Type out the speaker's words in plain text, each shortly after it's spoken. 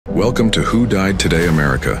Welcome to Who Died Today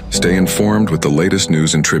America. Stay informed with the latest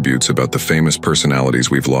news and tributes about the famous personalities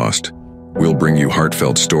we've lost. We'll bring you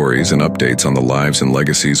heartfelt stories and updates on the lives and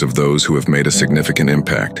legacies of those who have made a significant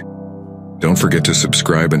impact. Don't forget to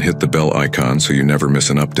subscribe and hit the bell icon so you never miss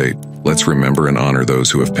an update. Let's remember and honor those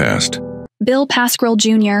who have passed. Bill Pascrell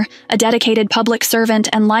Jr., a dedicated public servant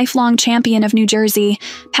and lifelong champion of New Jersey,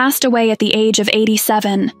 passed away at the age of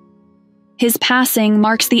 87. His passing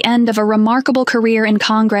marks the end of a remarkable career in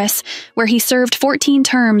Congress, where he served 14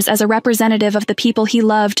 terms as a representative of the people he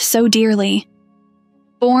loved so dearly.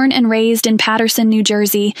 Born and raised in Paterson, New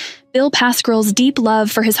Jersey, Bill Pascrell's deep love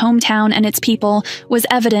for his hometown and its people was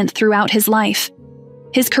evident throughout his life.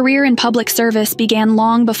 His career in public service began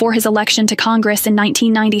long before his election to Congress in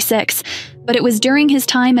 1996, but it was during his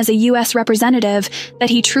time as a U.S. representative that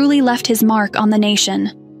he truly left his mark on the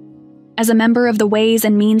nation. As a member of the Ways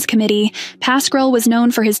and Means Committee, Pascrell was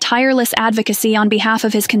known for his tireless advocacy on behalf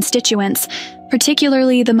of his constituents,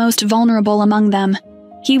 particularly the most vulnerable among them.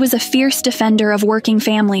 He was a fierce defender of working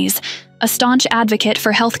families, a staunch advocate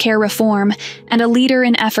for healthcare reform, and a leader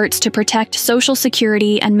in efforts to protect Social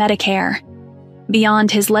Security and Medicare.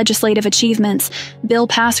 Beyond his legislative achievements, Bill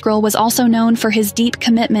Pascrell was also known for his deep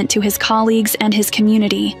commitment to his colleagues and his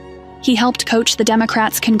community. He helped coach the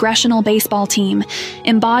Democrats' congressional baseball team,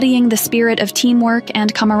 embodying the spirit of teamwork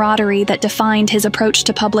and camaraderie that defined his approach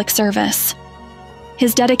to public service.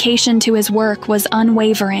 His dedication to his work was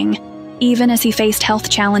unwavering, even as he faced health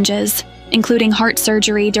challenges, including heart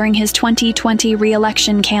surgery during his 2020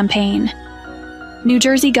 re-election campaign. New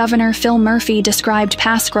Jersey Governor Phil Murphy described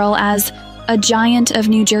Pascrell as a giant of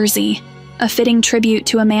New Jersey, a fitting tribute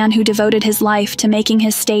to a man who devoted his life to making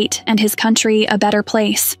his state and his country a better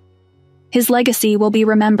place. His legacy will be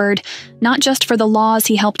remembered not just for the laws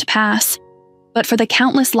he helped pass, but for the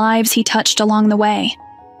countless lives he touched along the way.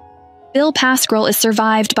 Bill Pascrell is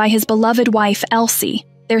survived by his beloved wife, Elsie,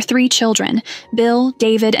 their 3 children, Bill,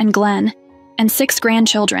 David, and Glenn, and 6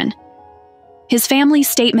 grandchildren. His family's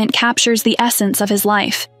statement captures the essence of his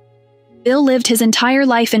life. Bill lived his entire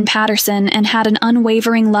life in Paterson and had an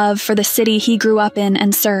unwavering love for the city he grew up in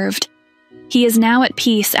and served. He is now at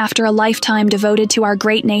peace after a lifetime devoted to our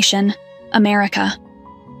great nation, America.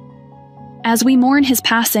 As we mourn his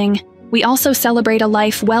passing, we also celebrate a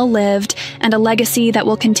life well lived and a legacy that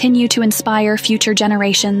will continue to inspire future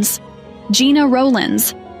generations. Gena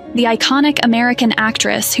Rowlands, the iconic American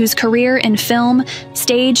actress whose career in film,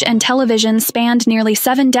 stage, and television spanned nearly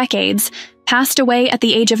 7 decades, passed away at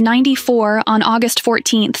the age of 94 on August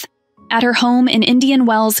 14th, at her home in Indian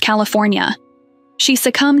Wells, California. She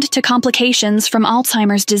succumbed to complications from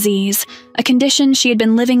Alzheimer's disease, a condition she had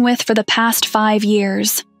been living with for the past 5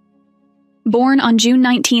 years. Born on June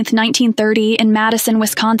 19, 1930 in Madison,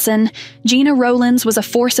 Wisconsin, Gena Rowlands was a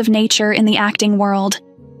force of nature in the acting world.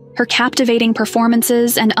 Her captivating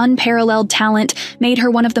performances and unparalleled talent made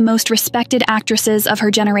her one of the most respected actresses of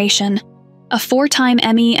her generation. A 4-time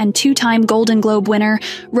Emmy and 2-time Golden Globe winner,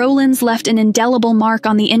 Rowlands left an indelible mark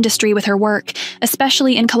on the industry with her work,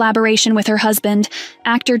 especially in collaboration with her husband,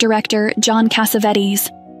 actor-director John Cassavetes.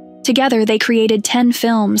 Together, they created 10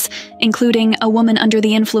 films, including A Woman Under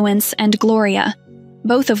the Influence and Gloria,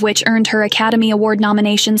 both of which earned her Academy Award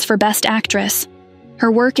nominations for Best Actress.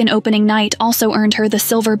 Her work in Opening Night also earned her the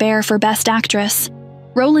Silver Bear for Best Actress.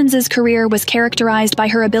 Rowlands' career was characterized by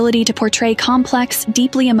her ability to portray complex,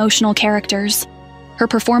 deeply emotional characters. Her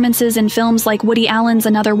performances in films like Woody Allen's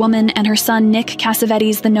Another Woman and her son Nick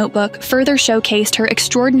Cassavetes' The Notebook further showcased her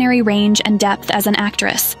extraordinary range and depth as an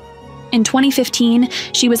actress. In 2015,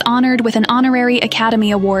 she was honored with an honorary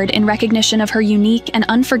Academy Award in recognition of her unique and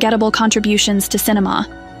unforgettable contributions to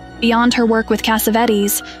cinema. Beyond her work with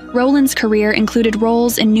Cassavetes, Rowlands' career included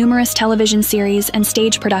roles in numerous television series and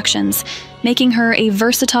stage productions, making her a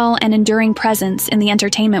versatile and enduring presence in the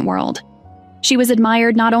entertainment world. She was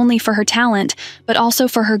admired not only for her talent, but also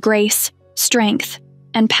for her grace, strength,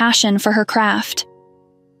 and passion for her craft.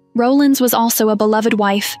 Rowlands was also a beloved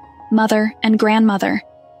wife, mother, and grandmother.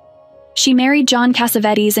 She married John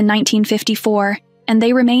Cassavetes in 1954, and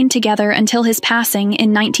they remained together until his passing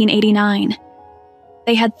in 1989.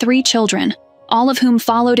 They had 3 children, all of whom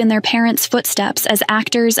followed in their parents' footsteps as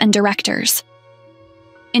actors and directors.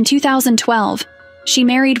 In 2012, she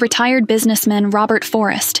married retired businessman Robert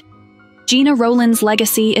Forrest. Gena Rowlands'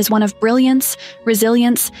 legacy is one of brilliance,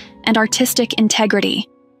 resilience, and artistic integrity.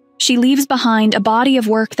 She leaves behind a body of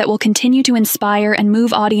work that will continue to inspire and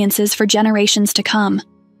move audiences for generations to come.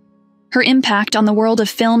 Her impact on the world of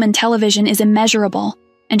film and television is immeasurable,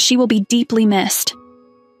 and she will be deeply missed.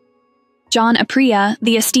 John Aprea,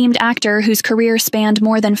 the esteemed actor whose career spanned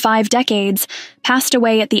more than 5 decades, passed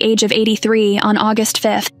away at the age of 83 on August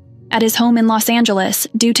 5th at his home in Los Angeles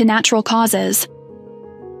due to natural causes.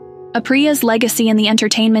 Aprea's legacy in the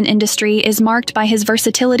entertainment industry is marked by his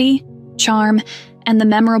versatility, charm, and the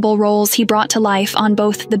memorable roles he brought to life on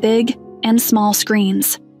both the big and small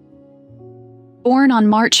screens. Born on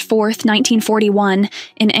March 4, 1941,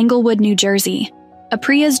 in Englewood, New Jersey,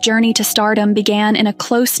 Aprea's journey to stardom began in a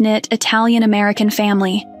close-knit Italian-American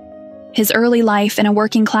family. His early life in a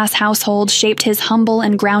working-class household shaped his humble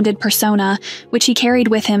and grounded persona, which he carried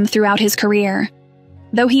with him throughout his career.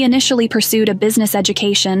 Though he initially pursued a business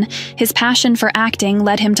education, his passion for acting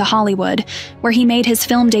led him to Hollywood, where he made his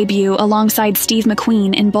film debut alongside Steve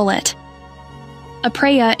McQueen in Bullitt.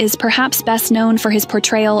 Aprea is perhaps best known for his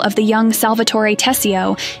portrayal of the young Salvatore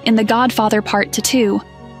Tessio in The Godfather Part 2,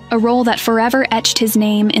 a role that forever etched his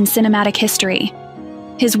name in cinematic history.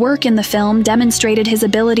 His work in the film demonstrated his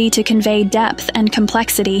ability to convey depth and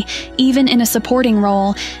complexity, even in a supporting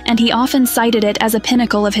role, and he often cited it as a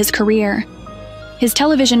pinnacle of his career. His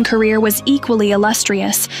television career was equally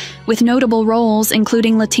illustrious, with notable roles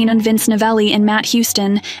including Lieutenant Vince Novelli in Matt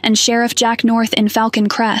Houston and Sheriff Jack North in Falcon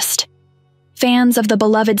Crest. Fans of the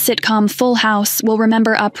beloved sitcom Full House will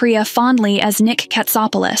remember Aprea fondly as Nick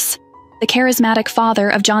Katsopoulos, the charismatic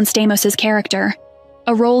father of John Stamos's character,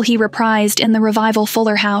 a role he reprised in the revival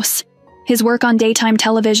Fuller House. His work on daytime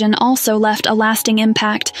television also left a lasting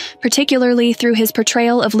impact, particularly through his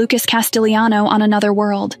portrayal of Lucas Castigliano on Another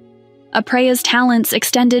World. Aprea's talents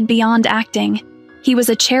extended beyond acting. He was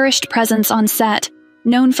a cherished presence on set,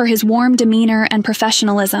 known for his warm demeanor and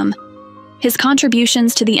professionalism. His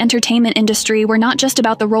contributions to the entertainment industry were not just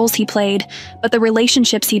about the roles he played, but the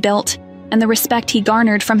relationships he built and the respect he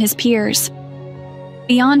garnered from his peers.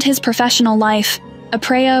 Beyond his professional life,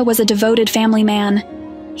 Aprea was a devoted family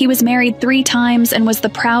man. He was married 3 times and was the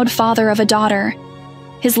proud father of a daughter.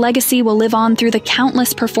 His legacy will live on through the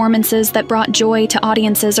countless performances that brought joy to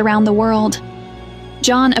audiences around the world.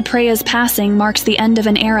 John Aprea's passing marks the end of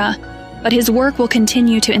an era, but his work will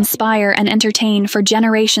continue to inspire and entertain for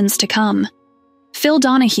generations to come. Phil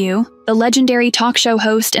Donahue, the legendary talk show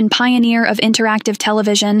host and pioneer of interactive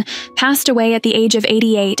television, passed away at the age of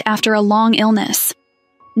 88 after a long illness.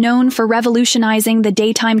 Known for revolutionizing the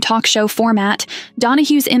daytime talk show format,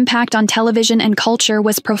 Donahue's impact on television and culture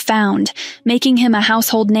was profound, making him a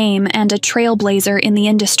household name and a trailblazer in the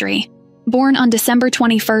industry. Born on December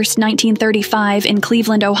 21, 1935 in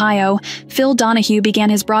Cleveland, Ohio, Phil Donahue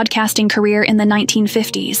began his broadcasting career in the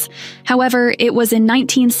 1950s. However, it was in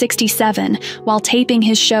 1967, while taping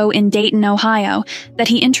his show in Dayton, Ohio, that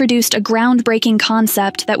he introduced a groundbreaking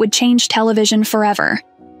concept that would change television forever: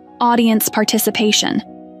 audience participation.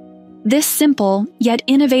 This simple, yet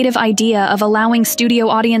innovative idea of allowing studio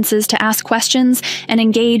audiences to ask questions and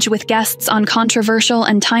engage with guests on controversial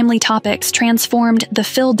and timely topics transformed The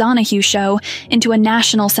Phil Donahue Show into a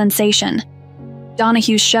national sensation.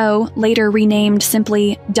 Donahue's show, later renamed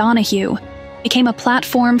simply Donahue, became a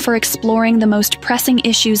platform for exploring the most pressing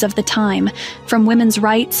issues of the time, from women's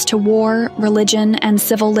rights to war, religion, and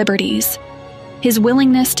civil liberties. His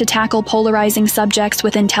willingness to tackle polarizing subjects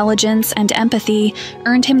with intelligence and empathy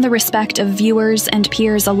earned him the respect of viewers and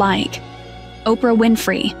peers alike. Oprah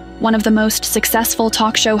Winfrey, one of the most successful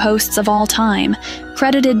talk show hosts of all time,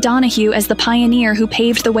 credited Donahue as the pioneer who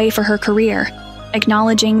paved the way for her career,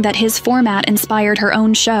 acknowledging that his format inspired her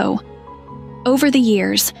own show. Over the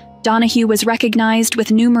years, Donahue was recognized with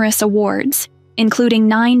numerous awards, including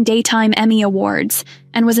 9 Daytime Emmy Awards,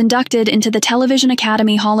 and was inducted into the Television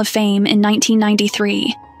Academy Hall of Fame in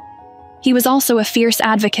 1993. He was also a fierce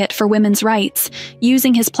advocate for women's rights,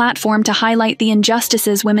 using his platform to highlight the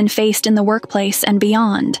injustices women faced in the workplace and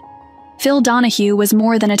beyond. Phil Donahue was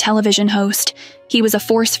more than a television host. He was a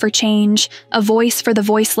force for change, a voice for the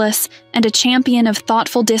voiceless, and a champion of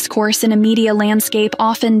thoughtful discourse in a media landscape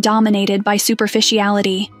often dominated by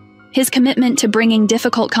superficiality. His commitment to bringing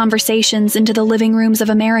difficult conversations into the living rooms of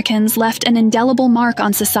Americans left an indelible mark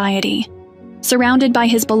on society. Surrounded by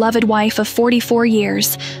his beloved wife of 44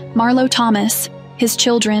 years, Marlo Thomas, his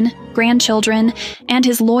children, grandchildren, and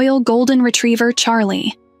his loyal golden retriever,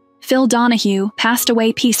 Charlie, Phil Donahue passed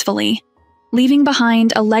away peacefully, leaving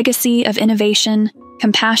behind a legacy of innovation,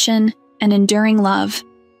 compassion, and enduring love.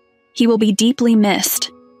 He will be deeply missed,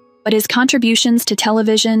 but his contributions to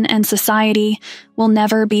television and society will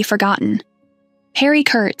never be forgotten. Harry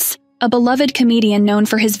Kurtz, a beloved comedian known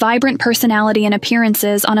for his vibrant personality and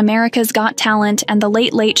appearances on America's Got Talent and The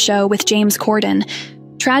Late Late Show with James Corden,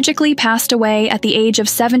 tragically passed away at the age of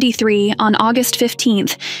 73 on August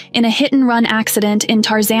 15th in a hit-and-run accident in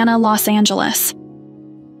Tarzana, Los Angeles.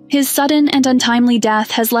 His sudden and untimely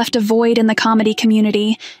death has left a void in the comedy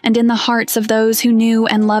community and in the hearts of those who knew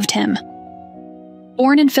and loved him.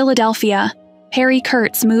 Born in Philadelphia, Harry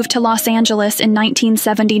Kurtz moved to Los Angeles in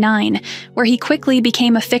 1979, where he quickly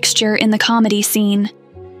became a fixture in the comedy scene.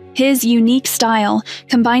 His unique style,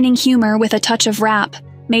 combining humor with a touch of rap,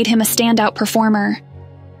 made him a standout performer.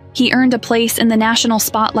 He earned a place in the national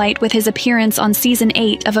spotlight with his appearance on Season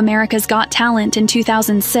 8 of America's Got Talent in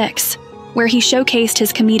 2006, where he showcased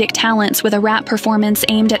his comedic talents with a rap performance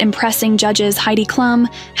aimed at impressing judges Heidi Klum,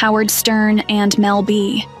 Howard Stern, and Mel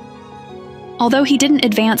B. Although he didn't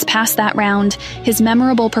advance past that round, his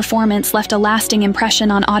memorable performance left a lasting impression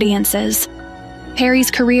on audiences.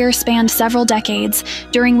 Harry's career spanned several decades,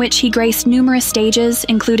 during which he graced numerous stages,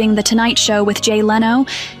 including The Tonight Show with Jay Leno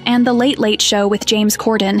and The Late Late Show with James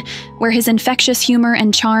Corden, where his infectious humor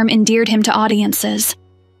and charm endeared him to audiences.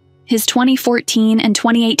 His 2014 and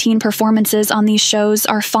 2018 performances on these shows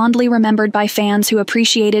are fondly remembered by fans who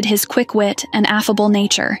appreciated his quick wit and affable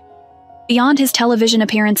nature. Beyond his television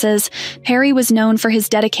appearances, Harry was known for his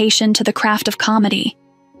dedication to the craft of comedy.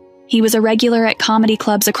 He was a regular at comedy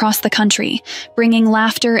clubs across the country, bringing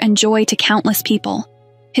laughter and joy to countless people.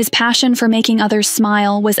 His passion for making others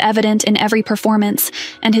smile was evident in every performance,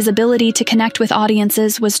 and his ability to connect with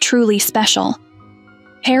audiences was truly special.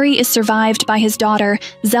 Harry is survived by his daughter,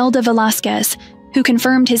 Zelda Velasquez, who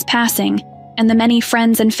confirmed his passing, and the many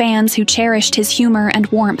friends and fans who cherished his humor and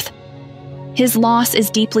warmth. His loss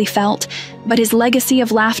is deeply felt, but his legacy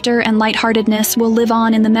of laughter and lightheartedness will live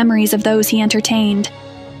on in the memories of those he entertained.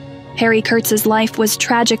 Harry Kurtz's life was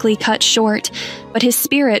tragically cut short, but his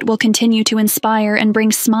spirit will continue to inspire and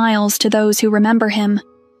bring smiles to those who remember him.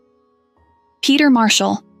 Peter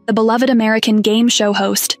Marshall, the beloved American game show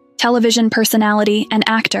host, television personality, and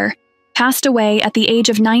actor, passed away at the age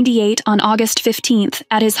of 98 on August 15th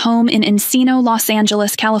at his home in Encino, Los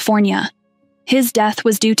Angeles, California. His death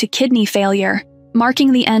was due to kidney failure,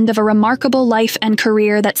 marking the end of a remarkable life and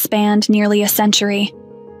career that spanned nearly a century.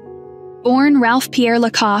 Born Ralph Pierre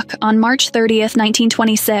Lecoq on March 30,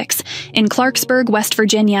 1926, in Clarksburg, West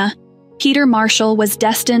Virginia, Peter Marshall was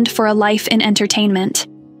destined for a life in entertainment.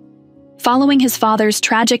 Following his father's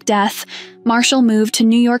tragic death, Marshall moved to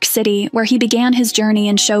New York City, where he began his journey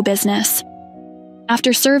in show business.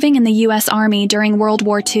 After serving in the U.S. Army during World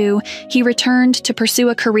War II, he returned to pursue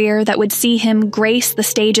a career that would see him grace the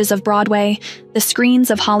stages of Broadway, the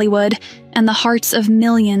screens of Hollywood, and the hearts of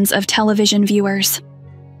millions of television viewers.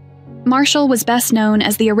 Marshall was best known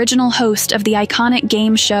as the original host of the iconic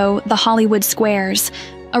game show The Hollywood Squares,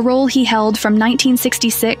 a role he held from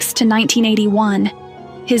 1966 to 1981.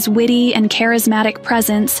 His witty and charismatic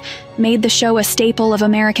presence made the show a staple of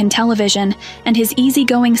American television, and his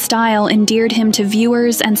easygoing style endeared him to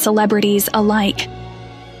viewers and celebrities alike.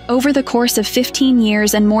 Over the course of 15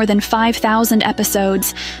 years and more than 5,000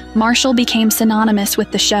 episodes, Marshall became synonymous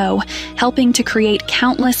with the show, helping to create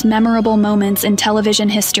countless memorable moments in television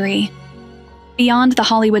history. Beyond the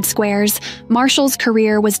Hollywood Squares, Marshall's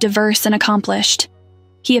career was diverse and accomplished.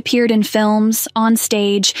 He appeared in films, on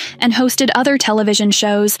stage, and hosted other television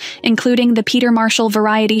shows, including The Peter Marshall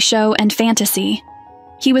Variety Show and Fantasy.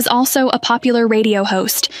 He was also a popular radio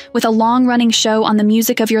host, with a long-running show on the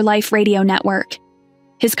Music of Your Life radio network.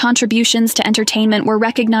 His contributions to entertainment were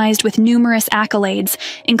recognized with numerous accolades,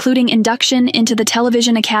 including induction into the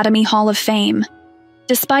Television Academy Hall of Fame.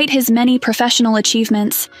 Despite his many professional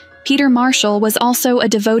achievements, Peter Marshall was also a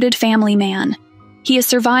devoted family man. He is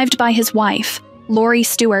survived by his wife, Laurie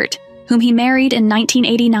Stewart, whom he married in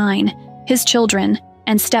 1989, his children,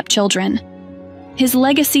 and stepchildren. His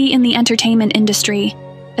legacy in the entertainment industry,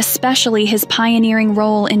 especially his pioneering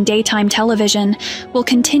role in daytime television, will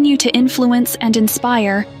continue to influence and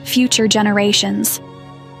inspire future generations.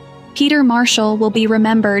 Peter Marshall will be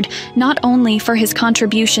remembered not only for his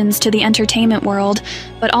contributions to the entertainment world,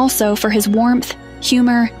 but also for his warmth,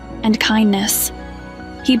 humor, and kindness.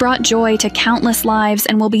 He brought joy to countless lives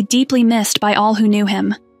and will be deeply missed by all who knew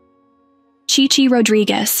him. Chichi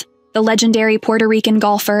Rodriguez, the legendary Puerto Rican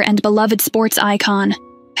golfer and beloved sports icon,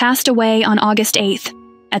 passed away on August 8th,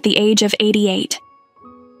 at the age of 88.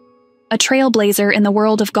 A trailblazer in the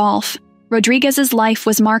world of golf, Rodriguez's life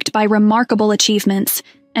was marked by remarkable achievements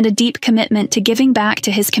and a deep commitment to giving back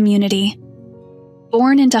to his community.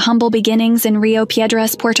 Born into humble beginnings in Rio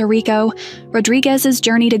Piedras, Puerto Rico, Rodriguez's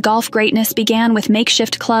journey to golf greatness began with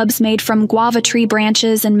makeshift clubs made from guava tree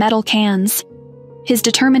branches and metal cans. His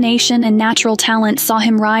determination and natural talent saw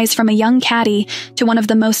him rise from a young caddy to one of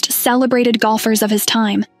the most celebrated golfers of his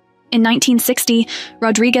time. In 1960,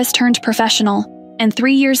 Rodriguez turned professional, and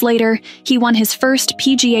 3 years later, he won his first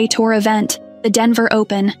PGA Tour event, the Denver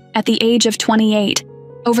Open, at the age of 28,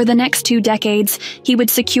 Over the next 2 decades, he would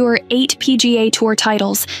secure 8 PGA Tour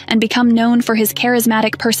titles and become known for his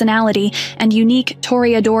charismatic personality and unique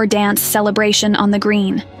toreador dance celebration on the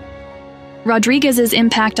green. Rodriguez's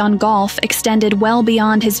impact on golf extended well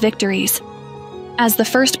beyond his victories. As the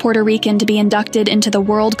first Puerto Rican to be inducted into the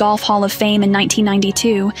World Golf Hall of Fame in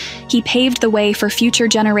 1992, he paved the way for future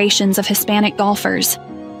generations of Hispanic golfers.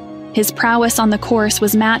 His prowess on the course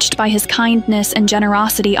was matched by his kindness and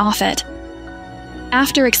generosity off it.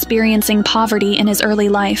 After experiencing poverty in his early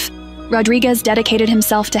life, Rodriguez dedicated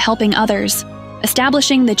himself to helping others,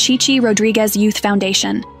 establishing the Chichi Rodriguez Youth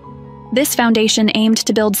Foundation. This foundation aimed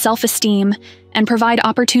to build self-esteem and provide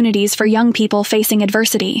opportunities for young people facing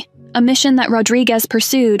adversity, a mission that Rodriguez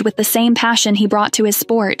pursued with the same passion he brought to his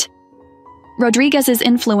sport. Rodriguez's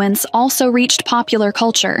influence also reached popular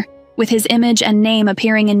culture, with his image and name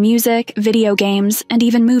appearing in music, video games, and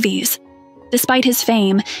even movies. Despite his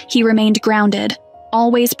fame, he remained grounded,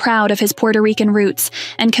 always proud of his Puerto Rican roots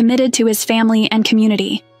and committed to his family and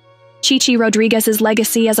community. Chichi Rodriguez's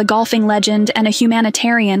legacy as a golfing legend and a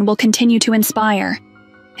humanitarian will continue to inspire.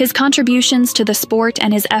 His contributions to the sport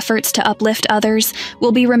and his efforts to uplift others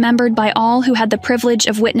will be remembered by all who had the privilege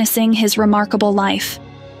of witnessing his remarkable life.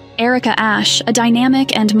 Erica Ashe, a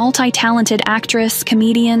dynamic and multi-talented actress,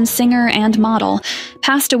 comedian, singer, and model,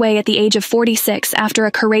 passed away at the age of 46 after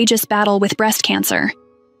a courageous battle with breast cancer.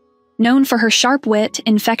 Known for her sharp wit,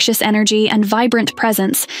 infectious energy, and vibrant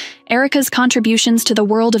presence, Erica's contributions to the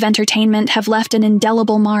world of entertainment have left an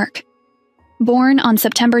indelible mark. Born on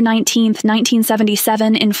September 19,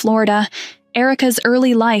 1977 in Florida, Erica's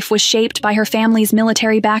early life was shaped by her family's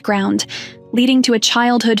military background, leading to a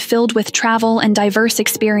childhood filled with travel and diverse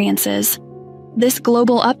experiences. This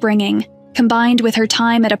global upbringing, combined with her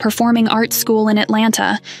time at a performing arts school in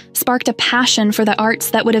Atlanta, sparked a passion for the arts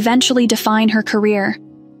that would eventually define her career.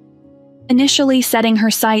 Initially setting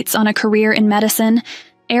her sights on a career in medicine,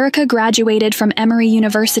 Erica graduated from Emory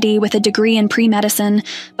University with a degree in pre-medicine,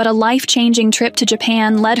 but a life-changing trip to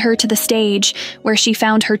Japan led her to the stage, where she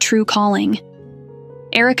found her true calling.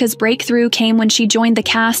 Erica's breakthrough came when she joined the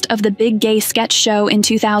cast of The Big Gay Sketch Show in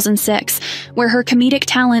 2006, where her comedic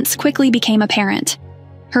talents quickly became apparent.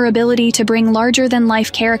 Her ability to bring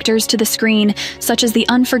larger-than-life characters to the screen, such as the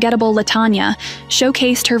unforgettable LaTanya,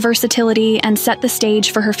 showcased her versatility and set the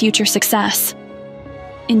stage for her future success.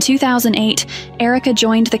 In 2008, Erica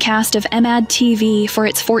joined the cast of MAD TV for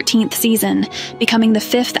its 14th season, becoming the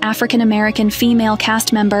 5th African-American female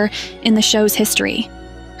cast member in the show's history.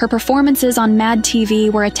 Her performances on MAD TV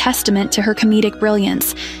were a testament to her comedic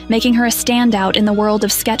brilliance, making her a standout in the world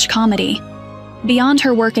of sketch comedy. Beyond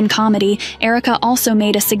her work in comedy, Erica also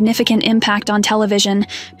made a significant impact on television,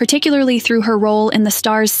 particularly through her role in the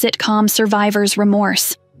Star's sitcom Survivor's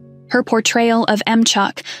Remorse. Her portrayal of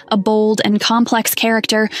Micucci, a bold and complex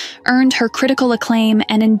character, earned her critical acclaim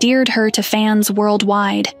and endeared her to fans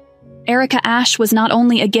worldwide. Erica Ashe was not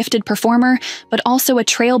only a gifted performer, but also a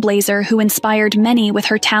trailblazer who inspired many with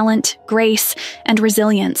her talent, grace, and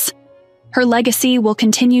resilience. Her legacy will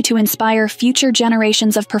continue to inspire future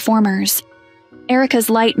generations of performers. Erica's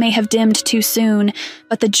light may have dimmed too soon,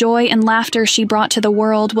 but the joy and laughter she brought to the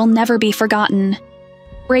world will never be forgotten.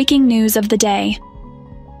 Breaking news of the day.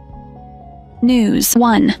 News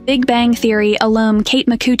 1. Big Bang Theory alum Kate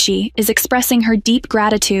Micucci is expressing her deep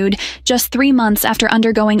gratitude just 3 months after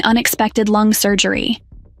undergoing unexpected lung surgery.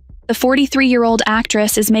 The 43-year-old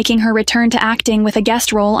actress is making her return to acting with a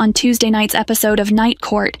guest role on Tuesday night's episode of Night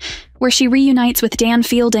Court, where she reunites with Dan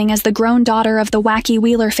Fielding as the grown daughter of the wacky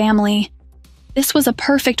Wheeler family. "This was a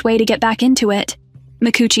perfect way to get back into it,"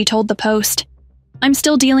 Micucci told the Post. "I'm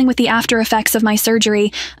still dealing with the after effects of my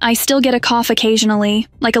surgery. I still get a cough occasionally,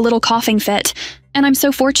 like a little coughing fit, and I'm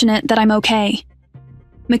so fortunate that I'm okay."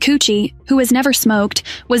 Micucci, who has never smoked,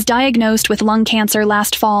 was diagnosed with lung cancer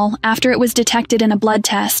last fall after it was detected in a blood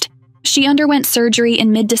test. She underwent surgery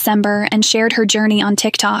in mid-December and shared her journey on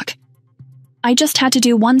TikTok. "I just had to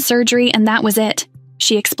do one surgery and that was it,"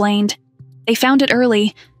 she explained. "They found it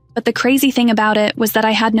early, but the crazy thing about it was that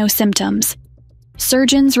I had no symptoms."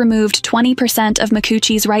 Surgeons removed 20% of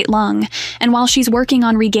Micucci's right lung, and while she's working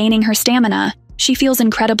on regaining her stamina, she feels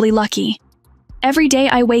incredibly lucky. "Every day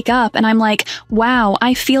I wake up and I'm like, wow,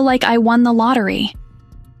 I feel like I won the lottery."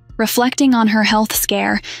 Reflecting on her health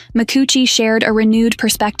scare, Micucci shared a renewed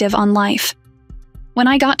perspective on life. "When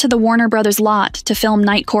I got to the Warner Brothers lot to film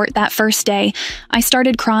Night Court that first day, I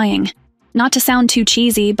started crying. Not to sound too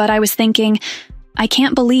cheesy, but I was thinking, I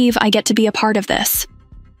can't believe I get to be a part of this.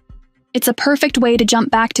 It's a perfect way to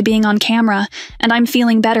jump back to being on camera, and I'm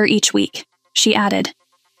feeling better each week," she added.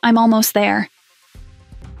 "I'm almost there."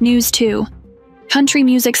 News 2. Country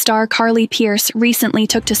music star Carly Pearce recently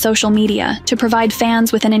took to social media to provide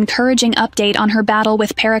fans with an encouraging update on her battle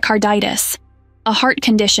with pericarditis, a heart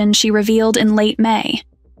condition she revealed in late May.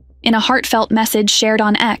 In a heartfelt message shared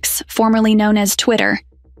on X, formerly known as Twitter,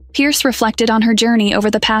 Pearce reflected on her journey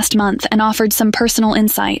over the past month and offered some personal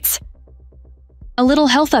insights. "A little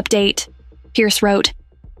health update," Pearce wrote.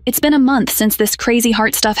 "It's been a month since this crazy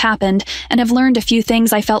heart stuff happened, and I've learned a few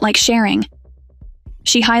things I felt like sharing."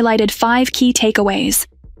 She highlighted 5 key takeaways.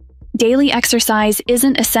 Daily exercise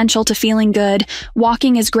isn't essential to feeling good,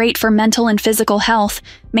 walking is great for mental and physical health,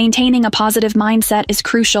 maintaining a positive mindset is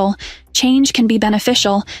crucial, change can be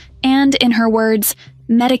beneficial, and, in her words,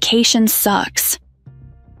 medication sucks.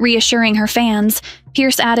 Reassuring her fans,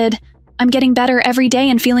 Pearce added, "I'm getting better every day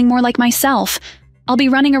and feeling more like myself. I'll be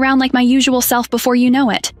running around like my usual self before you know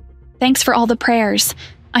it. Thanks for all the prayers.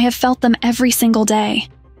 I have felt them every single day."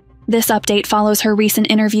 This update follows her recent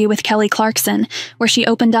interview with Kelly Clarkson, where she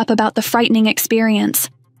opened up about the frightening experience.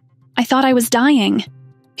 "I thought I was dying,"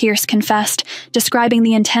 Pearce confessed, describing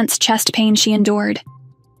the intense chest pain she endured.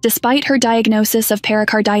 Despite her diagnosis of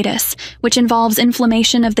pericarditis, which involves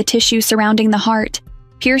inflammation of the tissue surrounding the heart,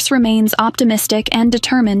 Pearce remains optimistic and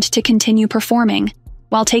determined to continue performing,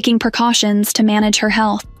 while taking precautions to manage her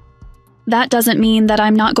health. "That doesn't mean that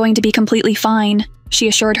I'm not going to be completely fine," she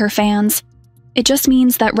assured her fans. "It just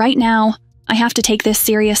means that right now, I have to take this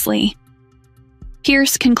seriously."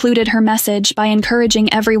 Pearce concluded her message by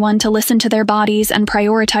encouraging everyone to listen to their bodies and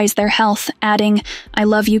prioritize their health, adding, "I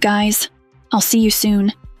love you guys. I'll see you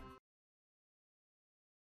soon."